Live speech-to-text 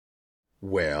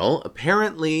Well,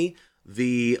 apparently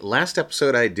the last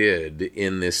episode I did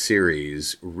in this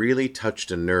series really touched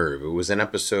a nerve. It was an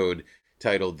episode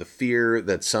titled The Fear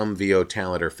That Some VO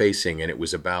Talent Are Facing, and it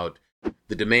was about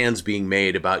the demands being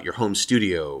made about your home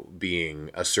studio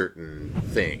being a certain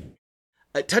thing.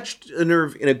 It touched a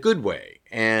nerve in a good way,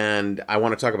 and I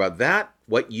want to talk about that,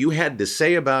 what you had to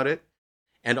say about it,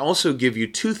 and also give you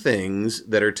two things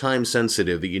that are time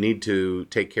sensitive that you need to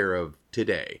take care of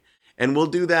today. And we'll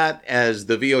do that as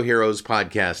the VO Heroes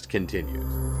podcast continues.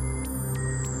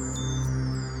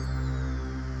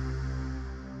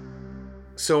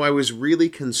 So I was really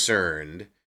concerned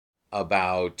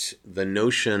about the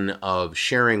notion of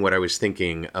sharing what I was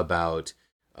thinking about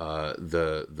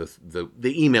the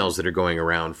emails that are going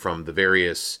around from the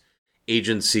various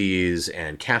agencies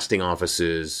and casting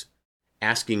offices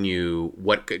asking you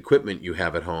what equipment you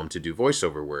have at home to do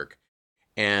voiceover work,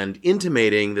 and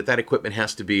intimating that that equipment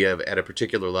has to be at a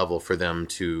particular level for them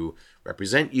to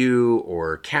represent you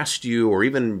or cast you or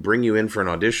even bring you in for an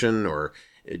audition or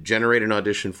generate an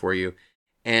audition for you.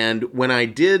 And when I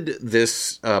did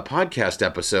this podcast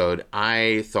episode,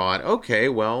 I thought, okay,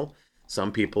 well,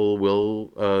 some people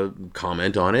will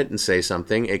comment on it and say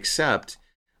something, except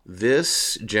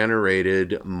this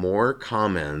generated more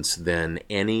comments than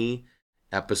any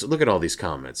episode. Look at all these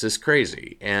comments. It's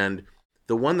crazy. And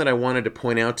the one that I wanted to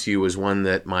point out to you was one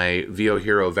that my VO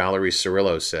hero, Valerie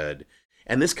Cirillo, said.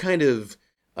 And this kind of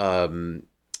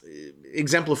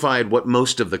exemplified what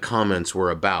most of the comments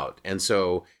were about. And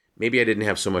so maybe I didn't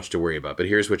have so much to worry about. But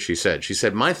here's what she said. She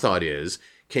said, "My thought is,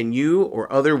 can you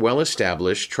or other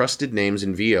well-established, trusted names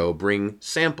in VO bring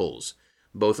samples,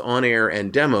 both on-air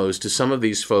and demos, to some of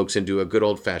these folks and do a good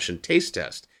old-fashioned taste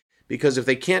test? Because if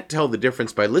they can't tell the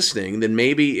difference by listening, then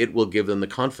maybe it will give them the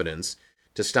confidence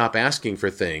to stop asking for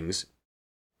things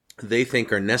they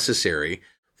think are necessary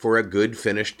for a good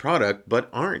finished product, but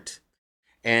aren't."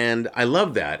 And I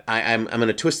love that. I'm going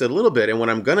to twist it a little bit, and what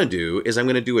I'm going to do is I'm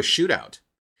going to do a shootout.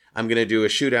 I'm going to do a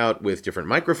shootout with different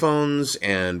microphones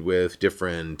and with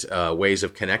different ways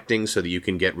of connecting so that you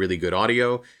can get really good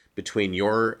audio between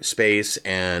your space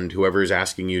and whoever's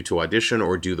asking you to audition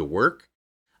or do the work.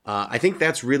 I think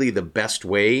that's really the best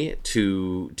way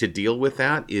to deal with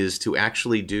that, is to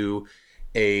actually do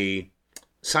a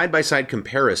side-by-side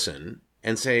comparison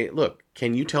and say, look,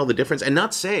 can you tell the difference? And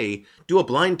not say, do a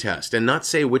blind test and not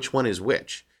say which one is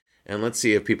which. And let's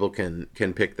see if people can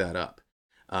pick that up.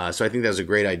 So I think that was a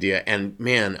great idea. And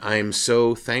man, I'm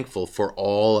so thankful for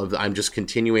all of I'm just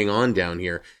continuing on down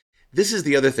here. This is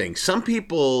the other thing. Some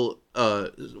people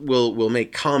will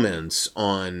make comments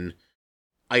on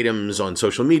items on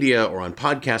social media or on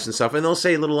podcasts and stuff, and they'll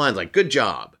say little lines like, "Good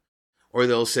job." Or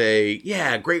they'll say,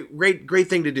 "Yeah, great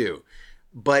thing to do."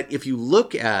 But if you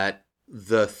look at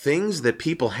the things that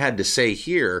people had to say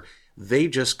here, they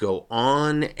just go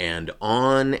on and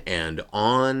on and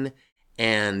on.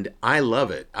 And I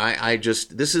love it.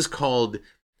 This is called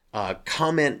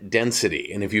comment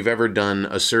density. And if you've ever done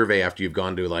a survey after you've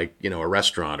gone to a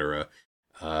restaurant or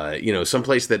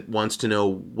someplace that wants to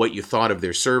know what you thought of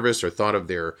their service or thought of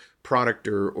their product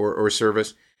or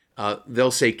service, they'll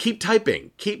say, keep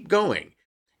typing, keep going,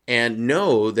 and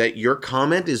know that your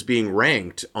comment is being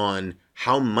ranked on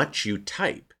how much you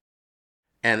type.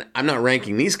 And I'm not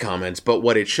ranking these comments, but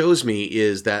what it shows me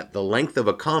is that the length of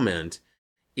a comment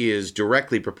is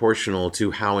directly proportional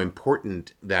to how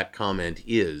important that comment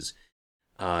is.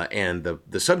 And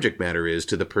the subject matter is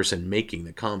to the person making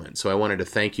the comment. So I wanted to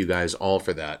thank you guys all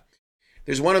for that.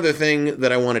 There's one other thing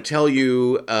that I want to tell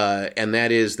you, and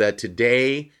that is that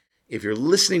today, if you're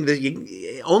listening to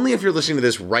this, only if you're listening to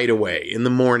this right away in the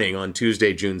morning on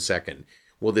Tuesday, June 2nd,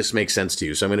 will this make sense to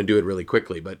you. So I'm going to do it really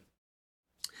quickly. But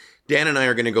Dan and I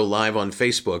are going to go live on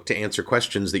Facebook to answer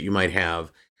questions that you might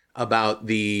have about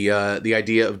the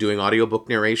idea of doing audiobook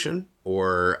narration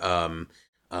or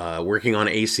working on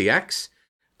ACX.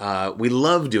 We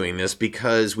love doing this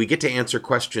because we get to answer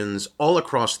questions all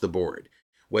across the board,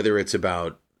 whether it's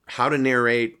about how to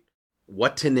narrate,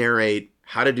 what to narrate,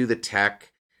 how to do the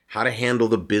tech, how to handle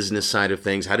the business side of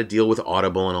things, how to deal with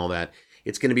Audible and all that.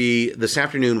 It's going to be this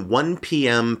afternoon, 1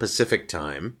 p.m. Pacific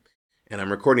time, and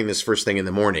I'm recording this first thing in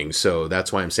the morning, so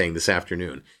that's why I'm saying this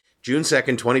afternoon. June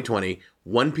 2nd, 2020,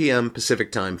 1 p.m.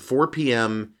 Pacific time, 4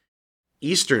 p.m.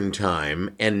 Eastern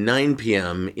time, and 9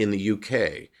 p.m. in the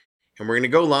UK. And we're going to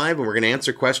go live and we're going to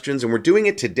answer questions, and we're doing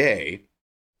it today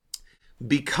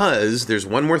because there's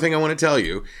one more thing I want to tell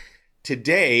you.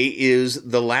 Today is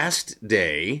the last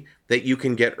day that you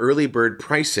can get early bird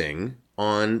pricing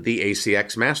on the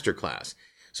ACX Masterclass.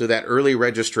 So that early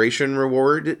registration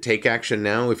reward, take action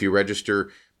now. If you register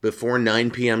before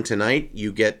 9 p.m. tonight,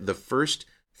 you get the first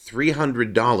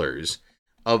 $300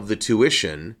 of the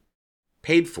tuition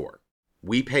paid for.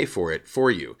 We pay for it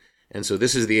for you. And so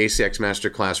this is the ACX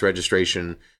Masterclass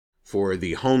registration for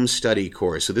the home study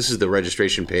course. So this is the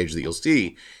registration page that you'll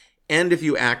see. And if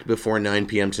you act before 9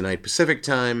 p.m. tonight Pacific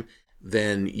time,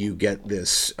 then you get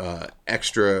this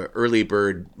extra early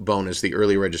bird bonus, the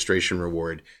early registration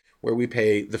reward, where we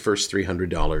pay the first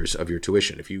 $300 of your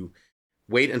tuition. If you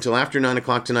wait until after 9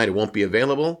 o'clock tonight, it won't be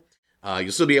available.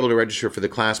 You'll still be able to register for the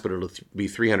class, but it'll be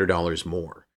 $300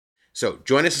 more. So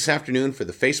join us this afternoon for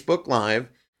the Facebook Live,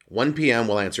 1 p.m.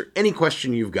 We'll answer any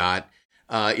question you've got.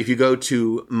 If you go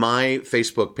to my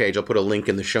Facebook page, I'll put a link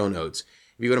in the show notes.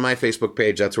 If you go to my Facebook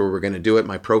page, that's where we're going to do it,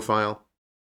 my profile.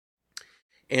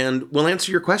 And we'll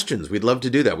answer your questions. We'd love to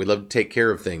do that. We'd love to take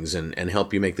care of things and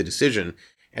help you make the decision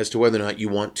as to whether or not you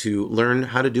want to learn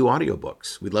how to do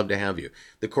audiobooks. We'd love to have you.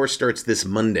 The course starts this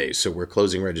Monday, so we're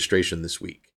closing registration this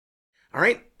week. All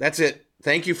right, that's it.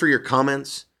 Thank you for your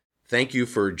comments. Thank you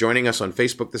for joining us on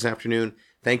Facebook this afternoon.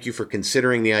 Thank you for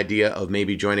considering the idea of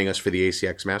maybe joining us for the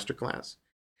ACX Masterclass.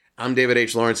 I'm David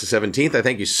H. Lawrence the 17th. I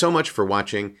thank you so much for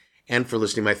watching and for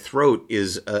listening. My throat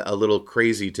is a little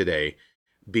crazy today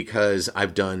because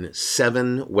I've done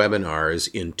 7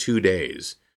 webinars in 2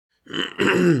 days,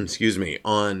 excuse me,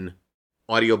 on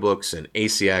audiobooks and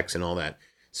ACX and all that.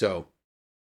 So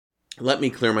let me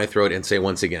clear my throat and say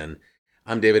once again,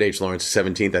 I'm David H. Lawrence the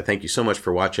 17th. I thank you so much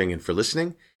for watching and for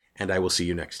listening, and I will see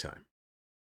you next time.